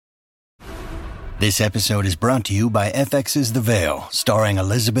This episode is brought to you by FX's The Veil, starring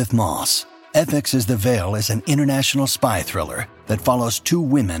Elizabeth Moss. FX's The Veil is an international spy thriller that follows two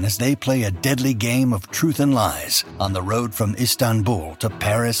women as they play a deadly game of truth and lies on the road from Istanbul to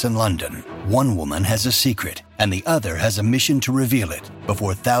Paris and London. One woman has a secret, and the other has a mission to reveal it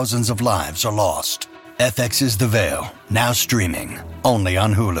before thousands of lives are lost. FX's The Veil, now streaming, only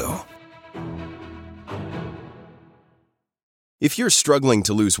on Hulu. If you're struggling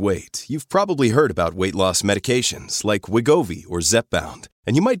to lose weight, you've probably heard about weight loss medications like Wegovy or Zepbound,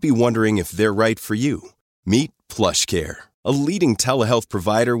 and you might be wondering if they're right for you. Meet PlushCare, a leading telehealth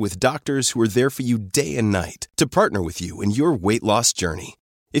provider with doctors who are there for you day and night to partner with you in your weight loss journey.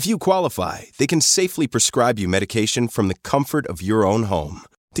 If you qualify, they can safely prescribe you medication from the comfort of your own home.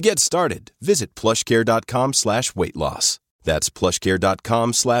 To get started, visit plushcare.com/weightloss. That's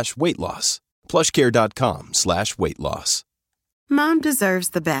plushcare.com/weightloss. plushcare.com/weightloss. Mom deserves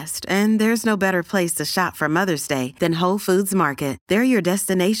the best, and there's no better place to shop for Mother's Day than Whole Foods Market. They're your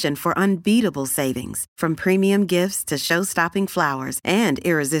destination for unbeatable savings, from premium gifts to show-stopping flowers and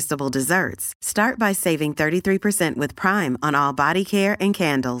irresistible desserts. Start by saving 33% with Prime on all body care and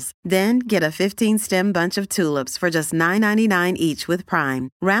candles. Then get a 15-stem bunch of tulips for just $9.99 each with Prime.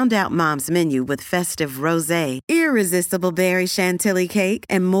 Round out Mom's menu with festive rosé, irresistible berry chantilly cake,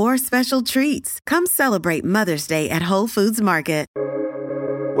 and more special treats. Come celebrate Mother's Day at Whole Foods Market.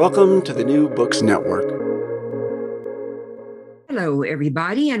 Welcome to the New Books Network. Hello,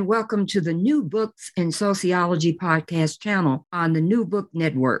 everybody, and welcome to the New Books in Sociology podcast channel on the New Book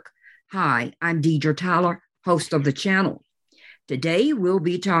Network. Hi, I'm Deidre Tyler, host of the channel. Today, we'll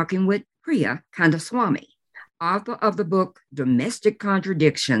be talking with Priya Kandaswamy, author of the book Domestic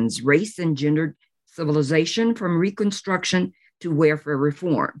Contradictions, Race and Gendered Civilization from Reconstruction to Welfare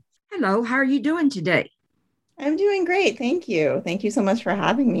Reform. Hello, how are you doing today? I'm doing great. Thank you. Thank you so much for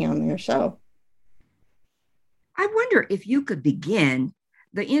having me on your show. I wonder if you could begin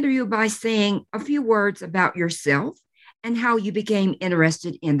the interview by saying a few words about yourself and how you became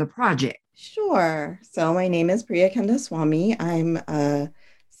interested in the project. Sure. So my name is Priya Kandaswamy. I'm a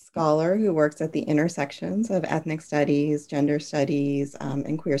scholar who works at the intersections of ethnic studies, gender studies,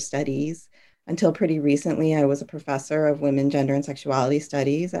 and queer studies. Until pretty recently, I was a professor of women, gender, and sexuality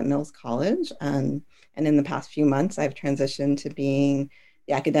studies at Mills College. And in the past few months, I've transitioned to being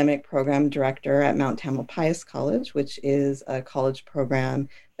the academic program director at Mount Tamalpais College, which is a college program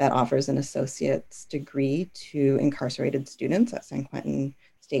that offers an associate's degree to incarcerated students at San Quentin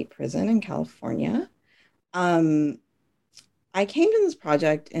State Prison in California. I came to this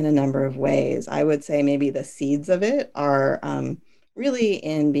project in a number of ways. I would say maybe the seeds of it are really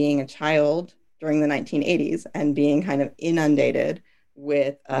in being a child during the 1980s and being kind of inundated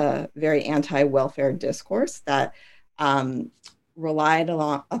with a very anti-welfare discourse that relied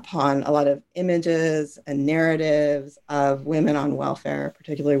upon a lot of images and narratives of women on welfare,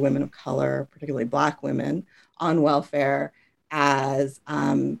 particularly women of color, particularly Black women on welfare, as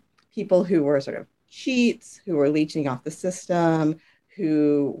people who were sort of cheats, who were leeching off the system,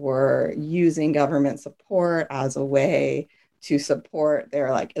 who were using government support as a way to support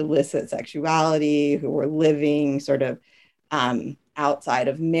their like illicit sexuality, who were living sort of outside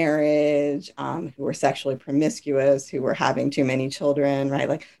of marriage, who were sexually promiscuous, who were having too many children, right?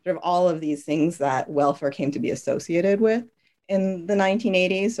 Like sort of all of these things that welfare came to be associated with in the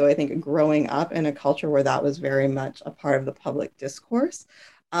 1980s. So I think growing up in a culture where that was very much a part of the public discourse,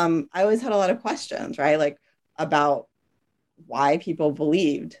 I always had a lot of questions, right? Like about why people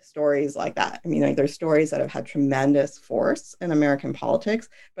believed stories like that. I mean, like there's stories that have had tremendous force in American politics,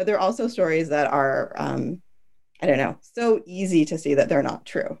 but there are also stories that are, I don't know, so easy to see that they're not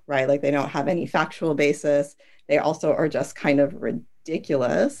true, right? Like they don't have any factual basis. They also are just kind of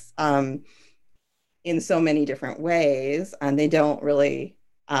ridiculous in so many different ways. And they don't really,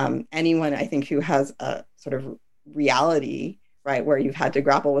 anyone I think who has a sort of reality, right, where you've had to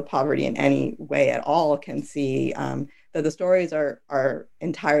grapple with poverty in any way at all can see that the stories are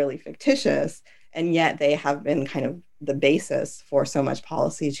entirely fictitious, and yet they have been kind of the basis for so much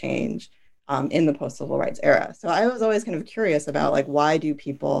policy change in the post-civil rights era. So I was always kind of curious about like, why do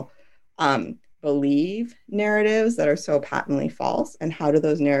people believe narratives that are so patently false, and how do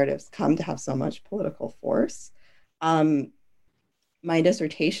those narratives come to have so much political force? My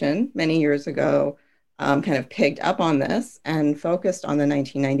dissertation many years ago kind of picked up on this and focused on the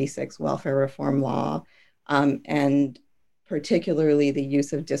 1996 welfare reform law, and particularly the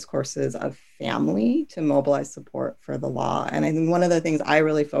use of discourses of family to mobilize support for the law. And I think one of the things I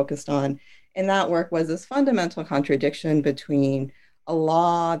really focused on in that work was this fundamental contradiction between a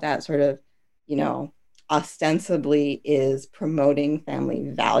law that sort of, you know, ostensibly is promoting family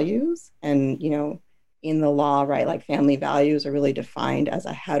values. And, in the law, right, like family values are really defined as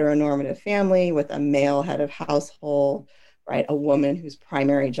a heteronormative family with a male head of household, right? A woman whose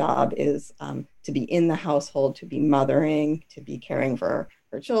primary job is to be in the household, to be mothering, to be caring for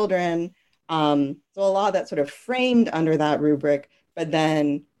her children. So a law that's sort of framed under that rubric, but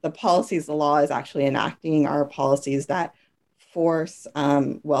then the policies the law is actually enacting are policies that force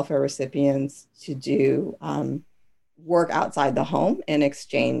welfare recipients to do work outside the home in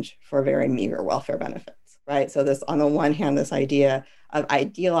exchange for very meager welfare benefits, right? So this, on the one hand, this idea of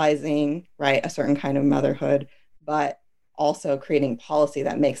idealizing, right, a certain kind of motherhood, but also creating policy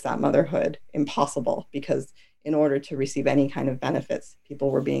that makes that motherhood impossible, because in order to receive any kind of benefits,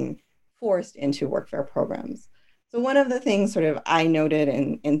 people were being forced into workfare programs. So one of the things sort of I noted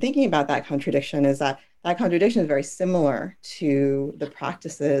in thinking about that contradiction is that contradiction is very similar to the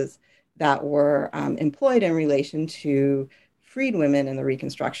practices that were employed in relation to freed women in the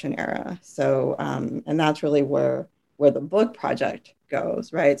Reconstruction era. So, and that's really where the book project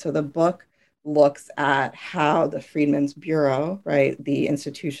goes, right? So the book looks at how the Freedmen's Bureau, right, the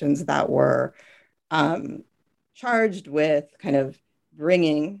institutions that were charged with kind of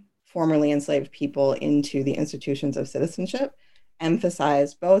bringing formerly enslaved people into the institutions of citizenship,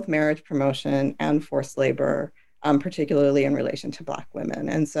 emphasized both marriage promotion and forced labor, particularly in relation to Black women.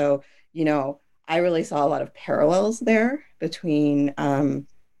 And so, I really saw a lot of parallels there between that and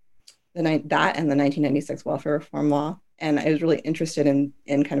the 1996 welfare reform law. And I was really interested in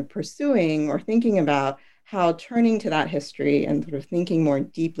kind of pursuing or thinking about how turning to that history and sort of thinking more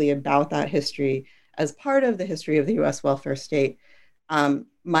deeply about that history as part of the history of the US welfare state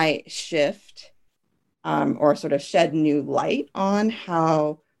might shift or sort of shed new light on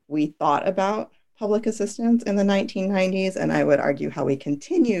how we thought about public assistance in the 1990s. And I would argue how we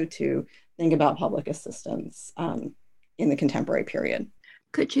continue to think about public assistance in the contemporary period.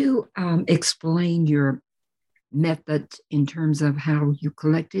 Could you explain your method in terms of how you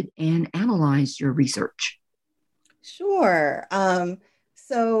collected and analyzed your research? Sure.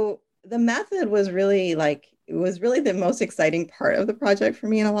 So the method was really the most exciting part of the project for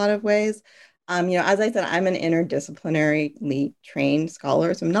me in a lot of ways. As I said, I'm an interdisciplinarily trained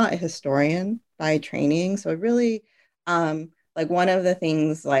scholar, so I'm not a historian by training. So it really, one of the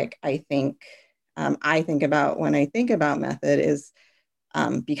things I think about when I think about method is,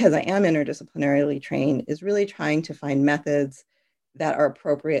 because I am interdisciplinarily trained, is really trying to find methods that are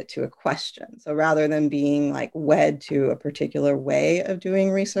appropriate to a question. So rather than being wed to a particular way of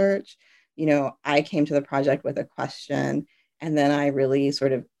doing research, I came to the project with a question, and then I really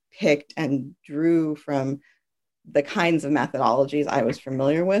sort of picked and drew from the kinds of methodologies I was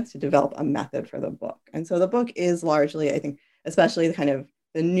familiar with to develop a method for the book. And so the book is largely, I think, especially the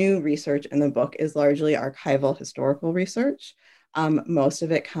new research in the book is largely archival historical research. Most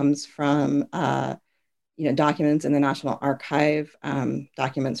of it comes from documents in the National Archive,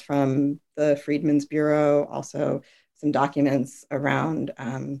 documents from the Freedmen's Bureau, also some documents around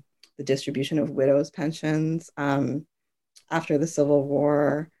the distribution of widows' pensions after the Civil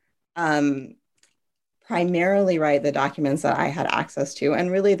War. Primarily, right, the documents that I had access to,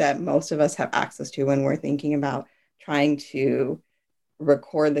 and really that most of us have access to when we're thinking about trying to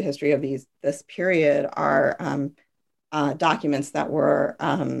record the history of this period, are documents that were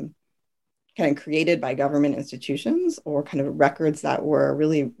kind of created by government institutions, or kind of records that were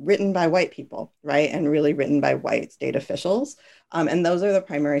really written by white people, right, and really written by white state officials. And those are the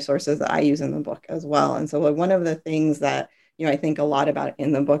primary sources that I use in the book as well. And so one of the things that I think a lot about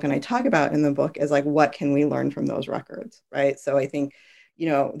in the book, and I talk about in the book, is what can we learn from those records, right? So I think,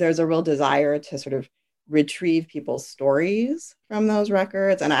 there's a real desire to sort of retrieve people's stories from those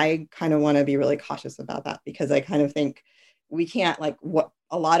records. And I kind of want to be really cautious about that, because I kind of think we can't, what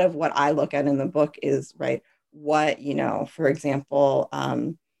a lot of what I look at in the book is, right, what, for example,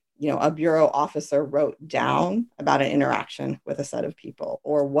 a bureau officer wrote down about an interaction with a set of people,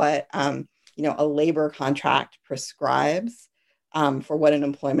 or what, a labor contract prescribes for what an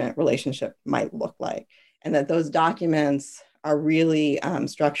employment relationship might look like. And that those documents are really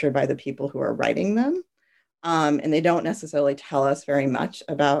structured by the people who are writing them. And they don't necessarily tell us very much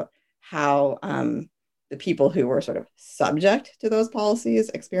about how the people who were sort of subject to those policies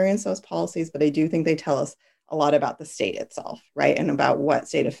experience those policies, but I do think they tell us a lot about the state itself, right? And about what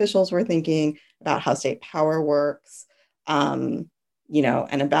state officials were thinking, about how state power works, and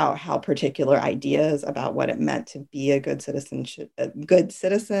about how particular ideas about what it meant to be a good citizen,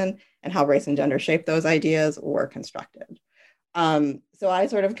 and how race and gender shaped those ideas were constructed. So I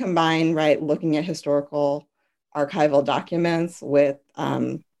sort of combine, right, looking at historical archival documents with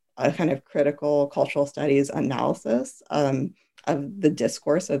a kind of critical cultural studies analysis of the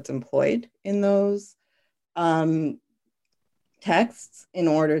discourse that's employed in those texts in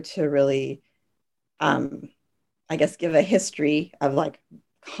order to really, I guess, give a history of like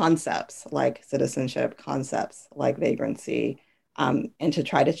concepts like citizenship, concepts like vagrancy, and to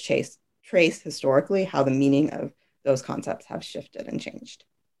try to trace historically how the meaning of those concepts have shifted and changed.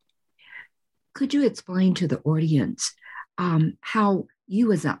 Could you explain to the audience how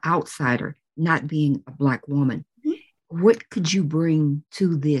you, as an outsider, not being a Black woman, what could you bring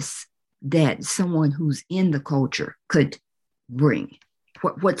to this that someone who's in the culture could bring?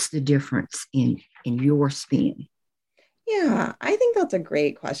 What's the difference in your spin? Yeah, I think that's a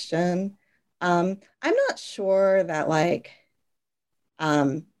great question. I'm not sure that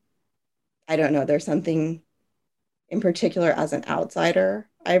I don't know, there's something in particular as an outsider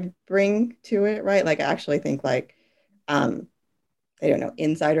I bring to it, right? Like I actually think I don't know,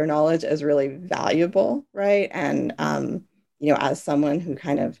 insider knowledge is really valuable, right? And as someone who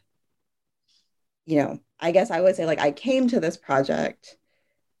kind of, I guess I would say like I came to this project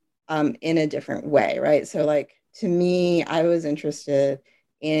in a different way, right? So like to me, I was interested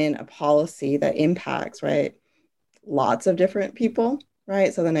in a policy that impacts, right, lots of different people,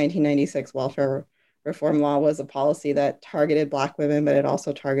 right? So the 1996 welfare reform law was a policy that targeted Black women, but it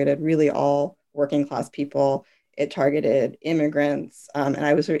also targeted really all working class people. It targeted immigrants. And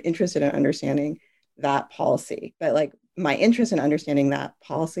I was sort of interested in understanding that policy. But like my interest in understanding that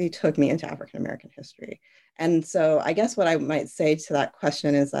policy took me into African American history. And so I guess what I might say to that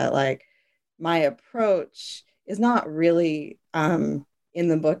question is that like my approach is not really in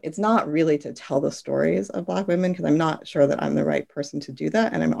the book, it's not really to tell the stories of Black women, because I'm not sure that I'm the right person to do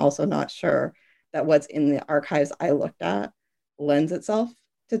that. And I'm also not sure that what's in the archives I looked at lends itself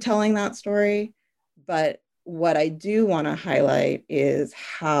to telling that story. But what I do want to highlight is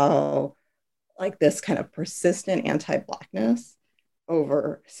how like this kind of persistent anti-Blackness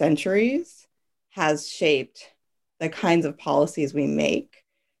over centuries has shaped the kinds of policies we make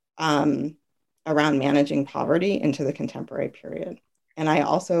around managing poverty into the contemporary period. And I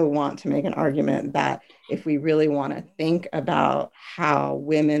also want to make an argument that if we really want to think about how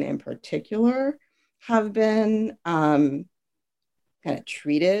women in particular have been kind of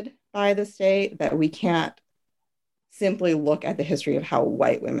treated by the state, that we can't simply look at the history of how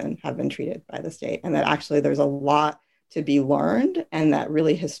white women have been treated by the state, and that actually there's a lot to be learned, and that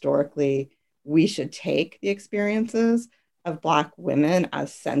really historically we should take the experiences of Black women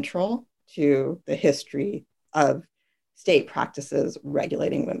as central to the history of state practices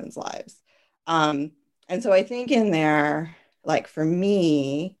regulating women's lives. And so I think in there, like for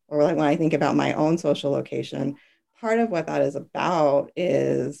me, or like when I think about my own social location, part of what that is about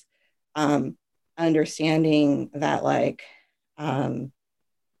is understanding that like the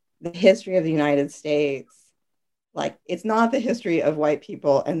history of the United States, like it's not the history of white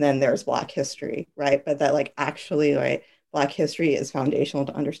people and then there's Black history, right? But that like actually like Black history is foundational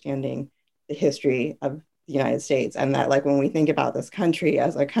to understanding the history of the United States. And that like when we think about this country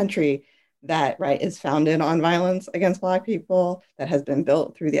as a country that right is founded on violence against Black people, that has been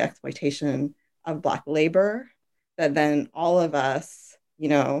built through the exploitation of Black labor, that then all of us,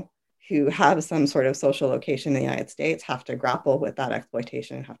 who have some sort of social location in the United States have to grapple with that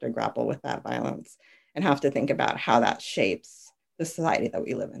exploitation, have to grapple with that violence, and have to think about how that shapes the society that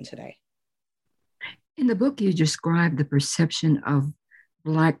we live in today. In the book, you describe the perception of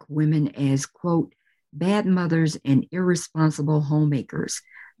Black women as, quote, bad mothers and irresponsible homemakers.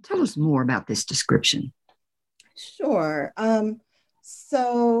 Tell us more about this description. Sure.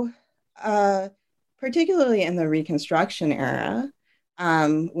 Particularly in the Reconstruction era,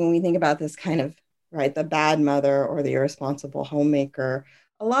 when we think about this kind of, right, the bad mother or the irresponsible homemaker,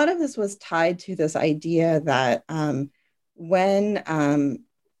 a lot of this was tied to this idea that when,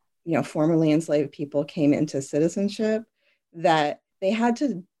 formerly enslaved people came into citizenship, that they had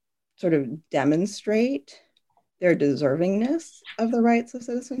to sort of demonstrate their deservingness of the rights of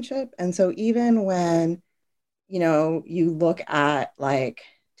citizenship. And so even when, you look at like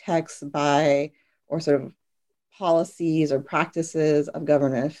texts by or sort of policies or practices of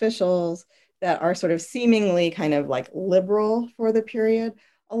government officials that are sort of seemingly kind of like liberal for the period,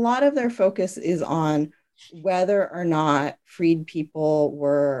 a lot of their focus is on whether or not freed people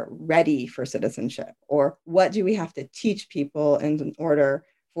were ready for citizenship, or what do we have to teach people in order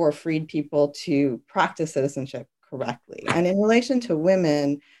for freed people to practice citizenship correctly. And in relation to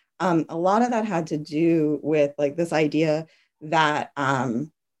women, a lot of that had to do with like this idea that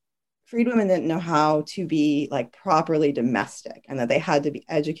freed women didn't know how to be like properly domestic, and that they had to be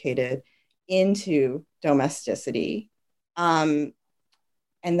educated into domesticity.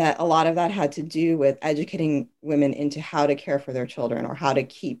 and that a lot of that had to do with educating women into how to care for their children or how to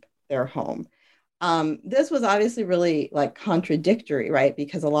keep their home. This was obviously really like contradictory, right?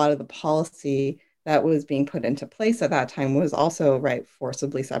 Because a lot of the policy that was being put into place at that time was also, right,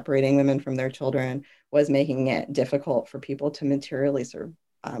 forcibly separating women from their children, was making it difficult for people to materially sort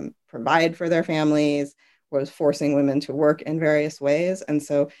of provide for their families, was forcing women to work in various ways. And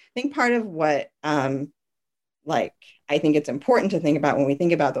so I think part of what like I think it's important to think about when we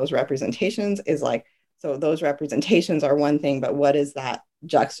think about those representations is like, so those representations are one thing, but what is that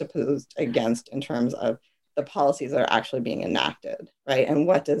juxtaposed against in terms of the policies that are actually being enacted, right? And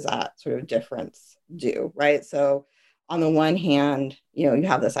what does that sort of difference do, right? So on the one hand, you know, you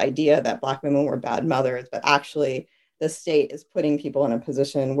have this idea that Black women were bad mothers, but actually the state is putting people in a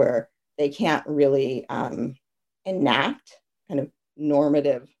position where they can't really enact kind of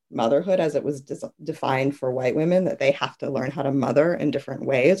normative motherhood as it was defined for white women, that they have to learn how to mother in different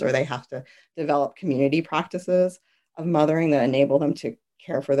ways, or they have to develop community practices of mothering that enable them to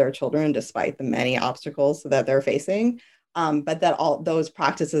care for their children despite the many obstacles that they're facing. But that all those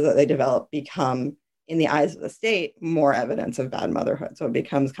practices that they develop become, in the eyes of the state, more evidence of bad motherhood. So it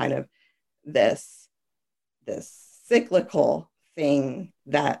becomes kind of this cyclical thing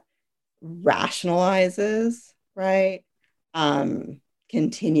that rationalizes, right?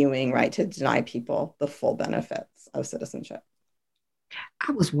 Continuing, right, to deny people the full benefits of citizenship.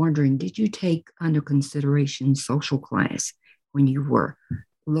 I was wondering, did you take under consideration social class when you were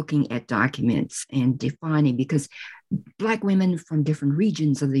looking at documents and defining, because Black women from different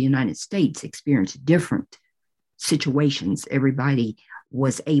regions of the United States experience different situations. Everybody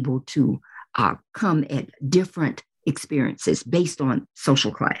was able to come at different experiences based on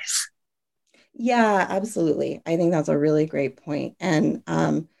social class. Yeah, absolutely. I think that's a really great point. And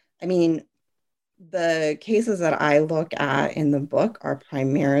I mean, the cases that I look at in the book are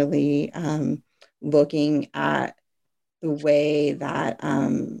primarily looking at the way that,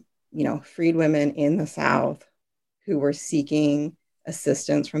 you know, freed women in the South who were seeking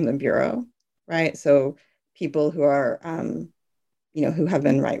assistance from the Bureau, right? So people who are, you know, who have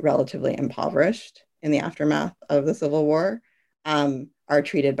been, right, relatively impoverished in the aftermath of the Civil War, are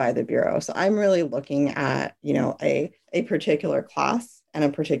treated by the Bureau. So I'm really looking at, you know, a particular class and a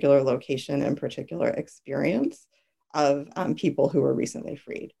particular location and particular experience of people who were recently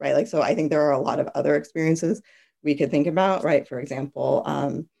freed, right? Like, so I think there are a lot of other experiences we could think about, right? For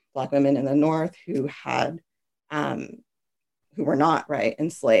example, Black women in the North who had, who were not, right,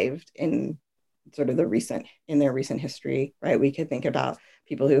 enslaved in sort of in their recent history, right? We could think about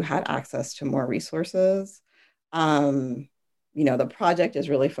people who had access to more resources. You know, the project is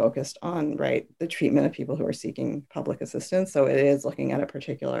really focused on, right, the treatment of people who are seeking public assistance. So it is looking at a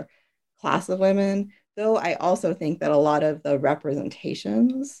particular class of women, though I also think that a lot of the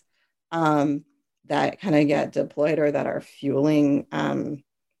representations that kind of get deployed or that are fueling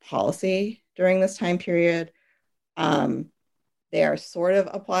policy during this time period, they are sort of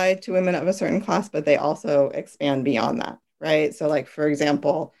applied to women of a certain class, but they also expand beyond that, right? So like, for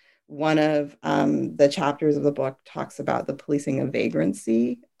example, one of the chapters of the book talks about the policing of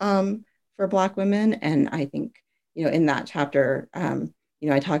vagrancy for Black women. And I think, you know, in that chapter, you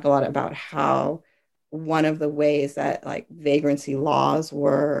know, I talk a lot about how one of the ways that like vagrancy laws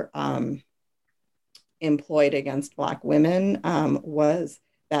were employed against Black women was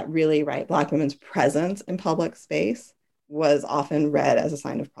that really, right, Black women's presence in public space was often read as a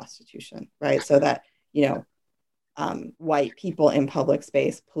sign of prostitution, right? So that, you know, white people in public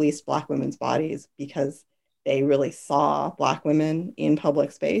space policed Black women's bodies because they really saw Black women in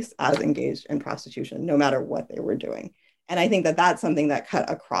public space as engaged in prostitution, no matter what they were doing. And I think that that's something that cut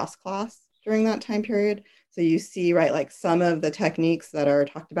across class during that time period. So you see, right, like some of the techniques that are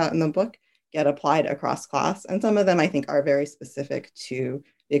talked about in the book get applied across class. And some of them I think are very specific to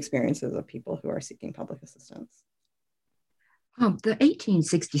the experiences of people who are seeking public assistance. The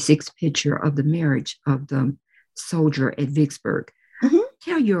 1866 picture of the marriage of the soldier at Vicksburg. Mm-hmm.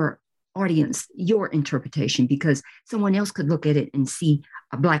 Tell your audience your interpretation, because someone else could look at it and see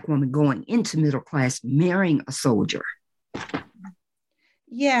a Black woman going into middle class marrying a soldier.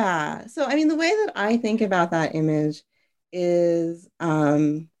 Yeah. So, I mean, the way that I think about that image is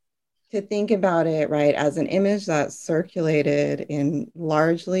to think about it, right, as an image that circulated in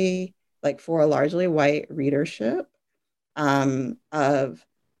largely, like for a largely white readership of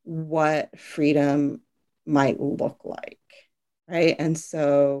what freedom might look like, right? And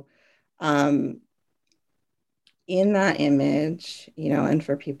so in that image, you know, and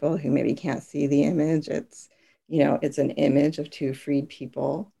for people who maybe can't see the image, it's, you know, it's an image of two freed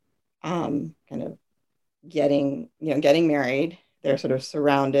people kind of getting married they're sort of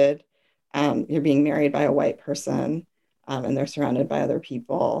surrounded. You're being married by a white person, and they're surrounded by other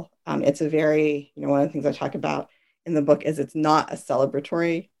people. It's a very, one of the things I talk about in the book is it's not a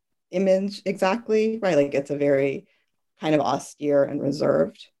celebratory image exactly, right? Like it's a very kind of austere and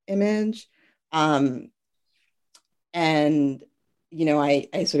reserved image. And, I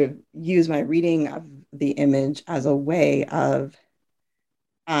sort of use my reading of the image as a way of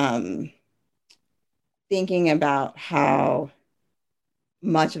thinking about how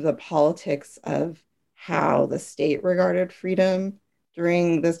much of the politics of how the state regarded freedom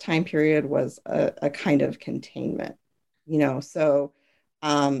during this time period was a kind of containment, so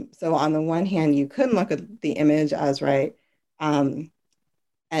on the one hand, you couldn't look at the image as and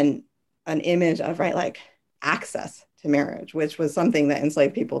an image of like access to marriage, which was something that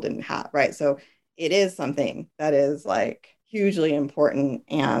enslaved people didn't have, right? So it is something that is like hugely important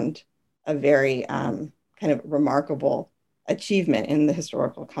and a very kind of remarkable achievement in the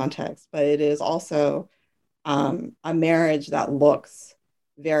historical context, but it is also a marriage that looks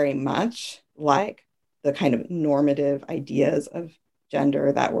very much like the kind of normative ideas of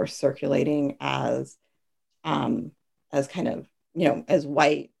gender that were circulating as kind of, as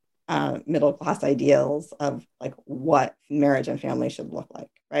white middle class ideals of like what marriage and family should look like,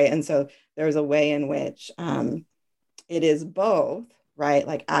 right? And so there's a way in which it is both, right,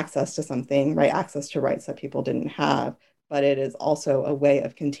 like access to something, right, access to rights that people didn't have, but it is also a way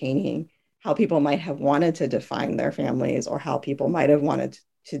of containing how people might have wanted to define their families, or how people might have wanted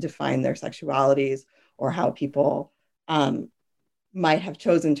to define their sexualities, or how people might have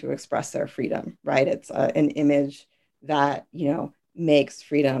chosen to express their freedom, right? It's an image that, makes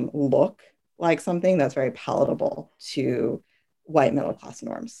freedom look like something that's very palatable to white middle class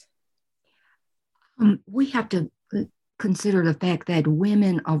norms. We have to consider the fact that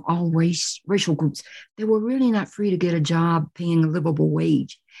women of all racial groups, they were really not free to get a job paying a livable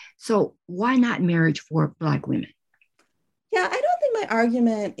wage. So why not marriage for Black women? Yeah, I don't think my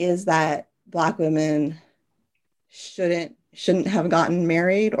argument is that Black women shouldn't have gotten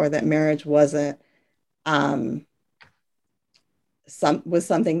married, or that marriage wasn't was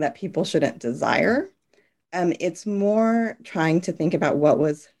something that people shouldn't desire. It's more trying to think about what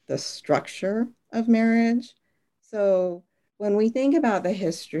was the structure of marriage. So when we think about the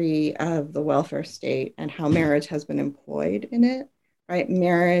history of the welfare state and how marriage has been employed in it, right?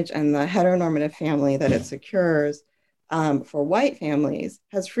 Marriage and the heteronormative family that it secures for white families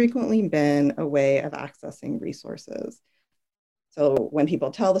has frequently been a way of accessing resources. So when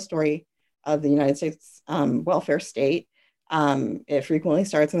people tell the story of the United States welfare state, it frequently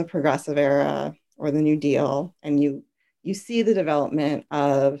starts in the Progressive Era or the New Deal, and you see the development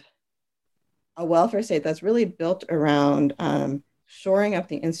of a welfare state that's really built around shoring up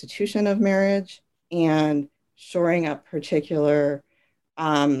the institution of marriage and shoring up particular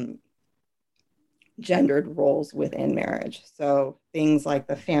gendered roles within marriage. So things like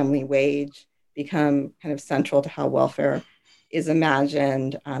the family wage become kind of central to how welfare is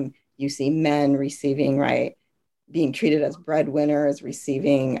imagined. You see men receiving, being treated as breadwinners,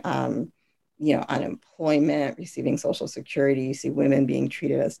 receiving, unemployment, receiving Social Security. You see women being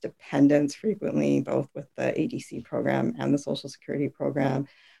treated as dependents frequently, both with the ADC program and the Social Security program.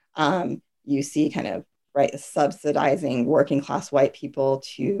 You see kind of, subsidizing working class white people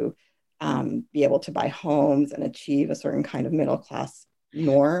to be able to buy homes and achieve a certain kind of middle class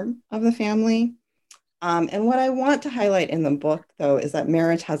norm of the family. And what I want to highlight in the book, though, is that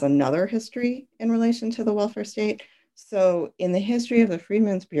marriage has another history in relation to the welfare state. So in the history of the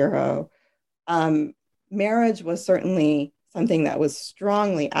Freedmen's Bureau, marriage was certainly something that was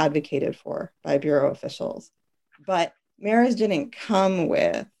strongly advocated for by Bureau officials. But marriage didn't come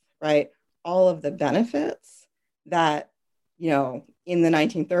with, all of the benefits that, in the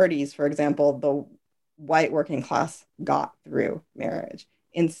 1930s, for example, the white working class got through marriage.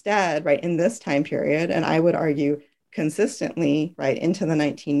 Instead, in this time period, and I would argue consistently, into the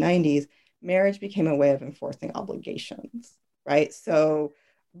 1990s, marriage became a way of enforcing obligations, So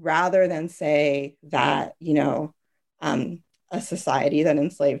rather than say that, a society that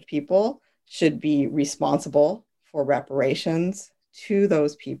enslaved people should be responsible for reparations to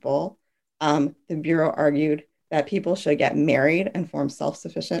those people, the Bureau argued that people should get married and form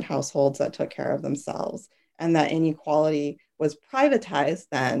self-sufficient households that took care of themselves, and that inequality was privatized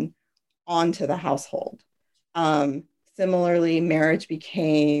then onto the household. Similarly, marriage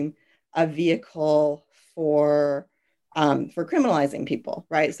became a vehicle for criminalizing people,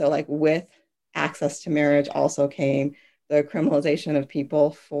 So with access to marriage also came the criminalization of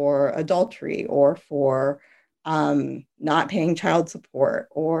people for adultery, or for not paying child support,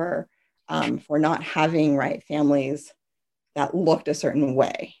 or for not having families that looked a certain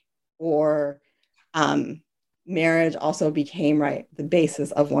way, or marriage also became, right, the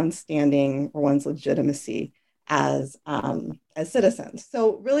basis of one's standing or one's legitimacy as citizens.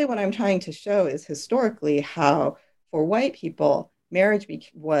 So really what I'm trying to show is historically how for white people, marriage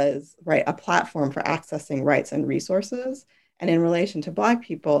was, right, a platform for accessing rights and resources. And in relation to Black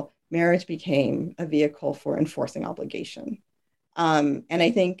people, marriage became a vehicle for enforcing obligation. And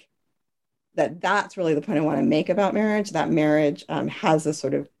I think that that's really the point I want to make about marriage, that marriage has this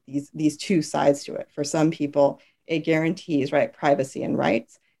sort of these two sides to it. For some people, it guarantees, right, privacy and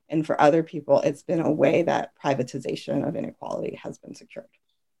rights. And for other people, it's been a way that privatization of inequality has been secured.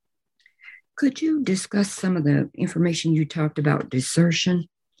 Could you discuss some of the information you talked about desertion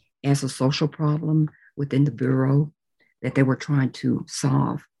as a social problem within the Bureau that they were trying to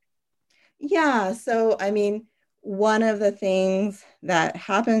solve? Yeah, so I mean, one of the things that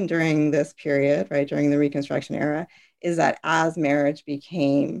happened during this period, right, during the Reconstruction era, is that as marriage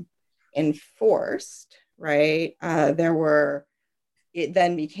became enforced, right, it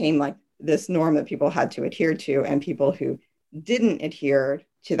then became like this norm that people had to adhere to, and people who didn't adhere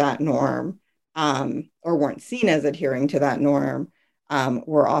to that norm or weren't seen as adhering to that norm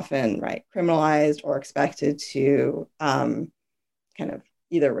were often, right, criminalized or expected to kind of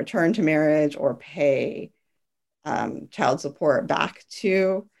either return to marriage or pay child support back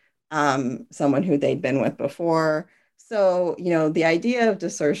to someone who they'd been with before. So, the idea of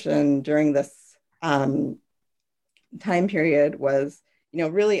desertion during this time period was,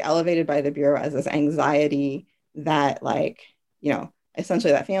 really elevated by the Bureau as this anxiety that, like,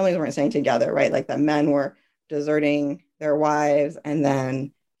 essentially that families weren't staying together, right? Like that men were deserting their wives. And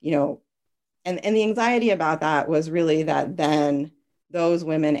then, and the anxiety about that was really that then those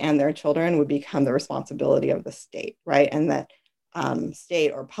women and their children would become the responsibility of the state, right? And that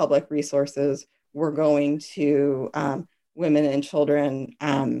state or public resources were going to women and children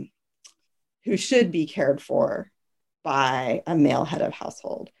who should be cared for by a male head of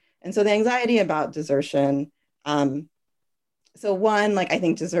household. And so the anxiety about desertion, so one, like I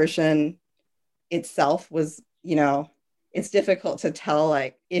think desertion itself was, it's difficult to tell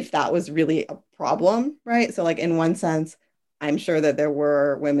like if that was really a problem, right? So like in one sense, I'm sure that there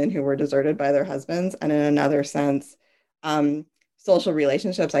were women who were deserted by their husbands. And in another sense, social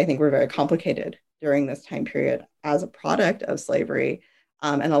relationships, I think, were very complicated during this time period as a product of slavery.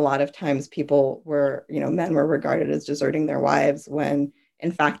 And a lot of times people were, men were regarded as deserting their wives when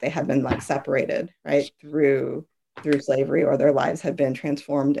in fact they had been like separated, right, through slavery, or their lives had been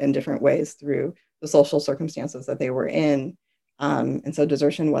transformed in different ways through the social circumstances that they were in. And so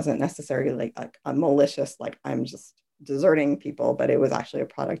desertion wasn't necessarily like a malicious, like I'm just deserting people, but it was actually a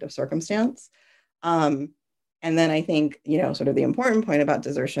product of circumstance. And then I think, sort of the important point about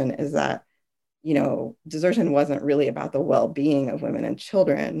desertion is that, desertion wasn't really about the well-being of women and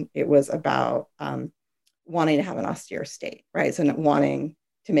children. It was about wanting to have an austere state, right? So wanting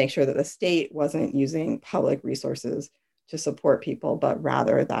to make sure that the state wasn't using public resources to support people, but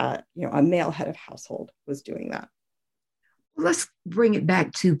rather that, a male head of household was doing that. Well, let's bring it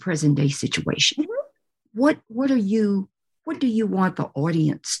back to present day situation. Mm-hmm. What do you want the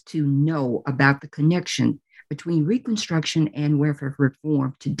audience to know about the connection between Reconstruction and welfare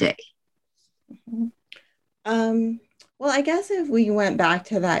reform today? Mm-hmm. Well, I guess if we went back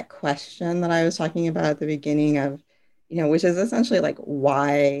to that question that I was talking about at the beginning of, which is essentially like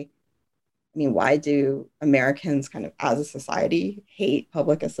why do Americans kind of as a society hate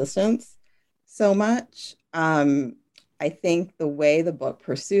public assistance so much? I think the way the book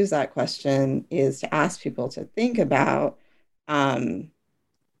pursues that question is to ask people to think about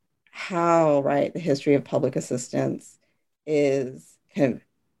how, right, the history of public assistance is kind of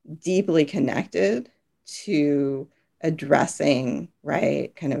deeply connected to addressing,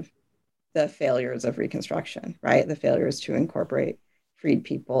 right, kind of the failures of Reconstruction, right, the failures to incorporate freed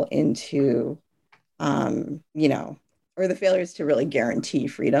people into, or the failures to really guarantee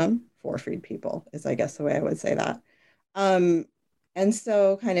freedom for freed people is, I guess, the way I would say that. And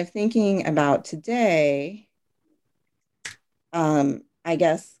so kind of thinking about today, I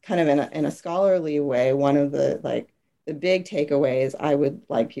guess kind of in a scholarly way, one of the big takeaways I would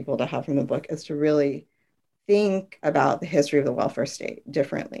like people to have from the book is to really think about the history of the welfare state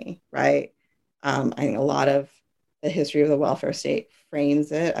differently, right? I think a lot of the history of the welfare state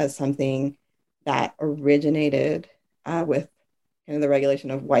frames it as something that originated with kind of the regulation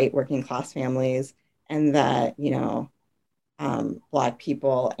of white working class families, and that, Black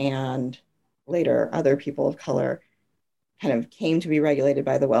people and later other people of color kind of came to be regulated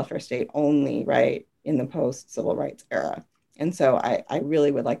by the welfare state only, right, in the post-civil rights era. And so I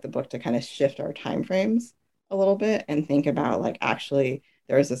really would like the book to kind of shift our timeframes a little bit and think about like actually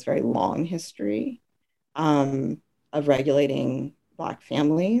there's this very long history of regulating Black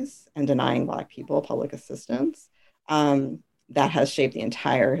families and denying Black people public assistance that has shaped the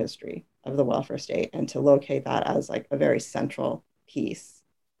entire history of the welfare state, and to locate that as like a very central piece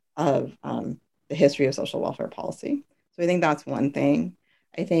of the history of social welfare policy. So I think that's one thing.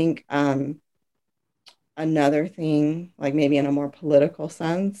 I think another thing, like maybe in a more political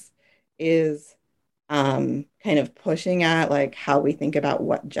sense, is kind of pushing at like how we think about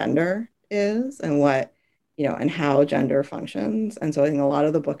what gender is and what, you know, and how gender functions. And so I think a lot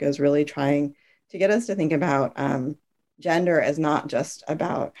of the book is really trying to get us to think about gender as not just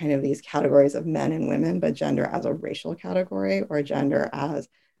about kind of these categories of men and women, but gender as a racial category, or gender as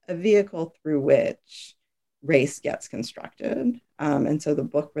a vehicle through which race gets constructed. And so the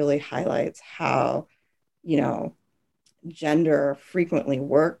book really highlights how, you know, gender frequently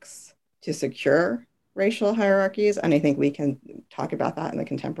works to secure racial hierarchies. And I think we can talk about that in the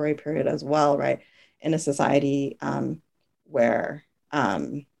contemporary period as well, right? In a society where,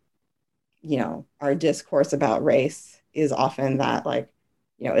 you know, our discourse about race is often that, like,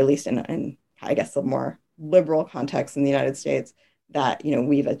 you know, at least in I guess the more liberal context in the United States, that, you know,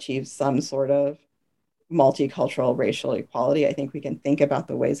 we've achieved some sort of multicultural racial equality. I think we can think about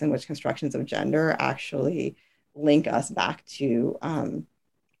the ways in which constructions of gender actually link us back to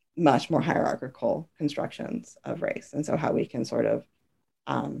much more hierarchical constructions of race. And so how we can sort of,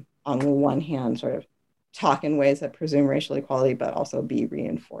 on the one hand, sort of talk in ways that presume racial equality, but also be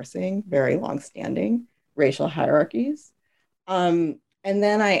reinforcing very longstanding racial hierarchies. And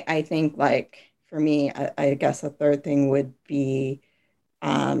then I think, like, for me, I guess a third thing would be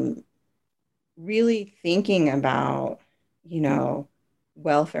really thinking about, you know,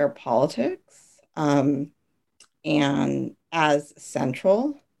 welfare politics and as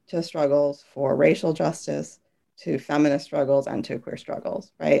central to struggles for racial justice, to feminist struggles, and to queer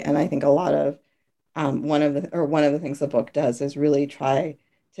struggles, right? And I think a lot of one of the things the book does is really try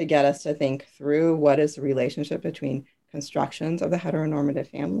to get us to think through what is the relationship between constructions of the heteronormative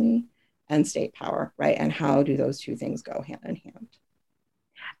family and state power, right? And how do those two things go hand in hand?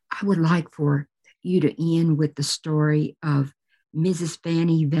 I would like for you to end with the story of Mrs.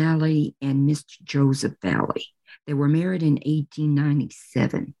 Fanny Valley and Mr. Joseph Valley. They were married in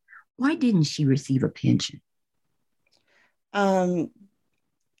 1897. Why didn't she receive a pension?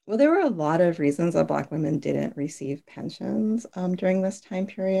 Well, there were a lot of reasons that Black women didn't receive pensions during this time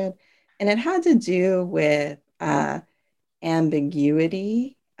period. And it had to do with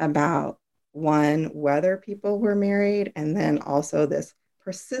ambiguity about, one, whether people were married, and then also this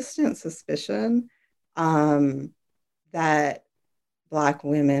persistent suspicion that Black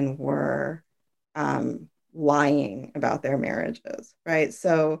women were lying about their marriages, right?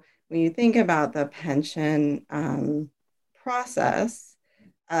 So when you think about the pension process,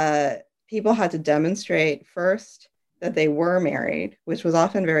 people had to demonstrate first that they were married, which was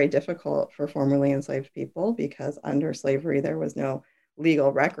often very difficult for formerly enslaved people, because under slavery, there was no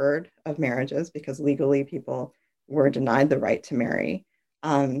legal record of marriages, because legally people were denied the right to marry.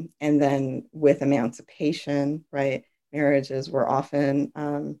 And then with emancipation, right, marriages were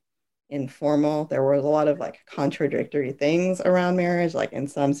often informal. There was a lot of like contradictory things around marriage. Like in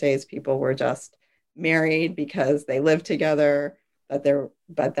some states, people were just married because they lived together,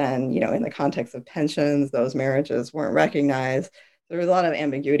 but then, you know, in the context of pensions, those marriages weren't recognized. There was a lot of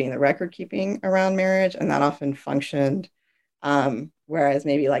ambiguity in the record keeping around marriage, and that often functioned. Whereas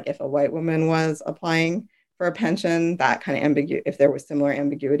maybe like if a white woman was applying for a pension, that kind of ambiguity, if there was similar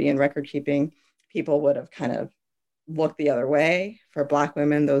ambiguity in record keeping, people would have kind of looked the other way. For Black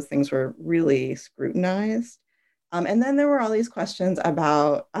women, those things were really scrutinized. And then there were all these questions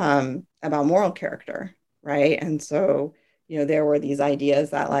about moral character, right? And so, you know, there were these ideas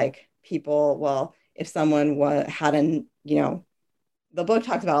that like people, well, if someone hadn't, you know, the book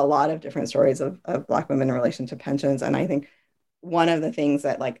talks about a lot of different stories of Black women in relation to pensions. And I think one of the things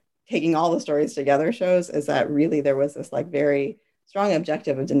that like taking all the stories together shows is that really there was this like very strong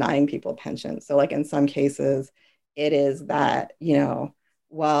objective of denying people pensions. So like in some cases, it is that, you know,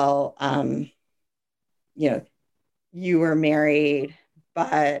 well, you know, you were married,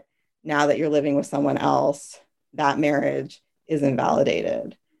 but now that you're living with someone else, that marriage is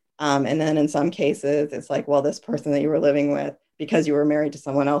invalidated. And then in some cases, it's like, well, this person that you were living with, because you were married to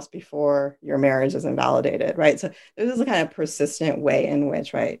someone else before, your marriage is invalidated, right? So this is a kind of persistent way in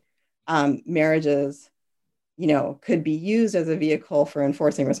which, right, marriages, you know, could be used as a vehicle for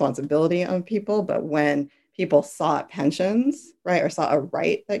enforcing responsibility on people. But when people sought pensions, right, or sought a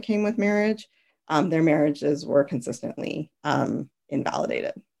right that came with marriage, their marriages were consistently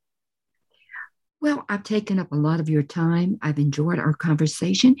invalidated. Well, I've taken up a lot of your time. I've enjoyed our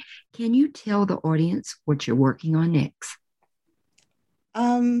conversation. Can you tell the audience what you're working on next?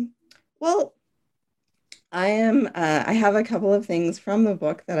 Well, I have a couple of things from the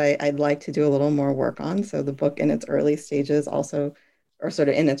book that I'd like to do a little more work on. So the book in its early stages also, or sort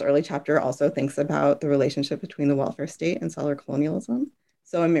of in its early chapter, also thinks about the relationship between the welfare state and settler colonialism.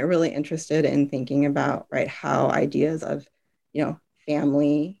 So I'm really interested in thinking about, right, how ideas of,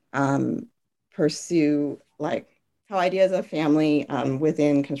 family pursue, like how ideas of family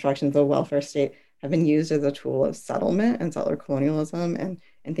within constructions of the welfare state have been used as a tool of settlement and settler colonialism,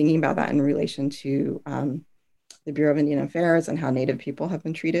 and thinking about that in relation to the Bureau of Indian Affairs and how Native people have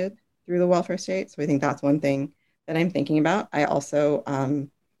been treated through the welfare state. So I think that's one thing that I'm thinking about. I also,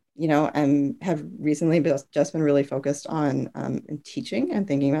 have recently just been really focused on teaching and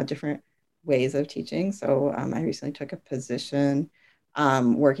thinking about different ways of teaching. So I recently took a position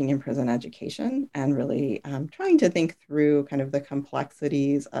working in prison education and really trying to think through kind of the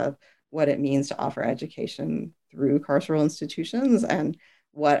complexities of what it means to offer education through carceral institutions and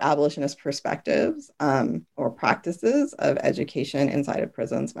what abolitionist perspectives or practices of education inside of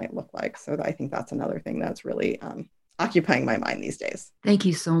prisons might look like. So I think that's another thing that's really occupying my mind these days. Thank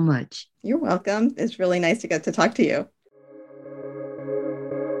you so much. You're welcome. It's really nice to get to talk to you.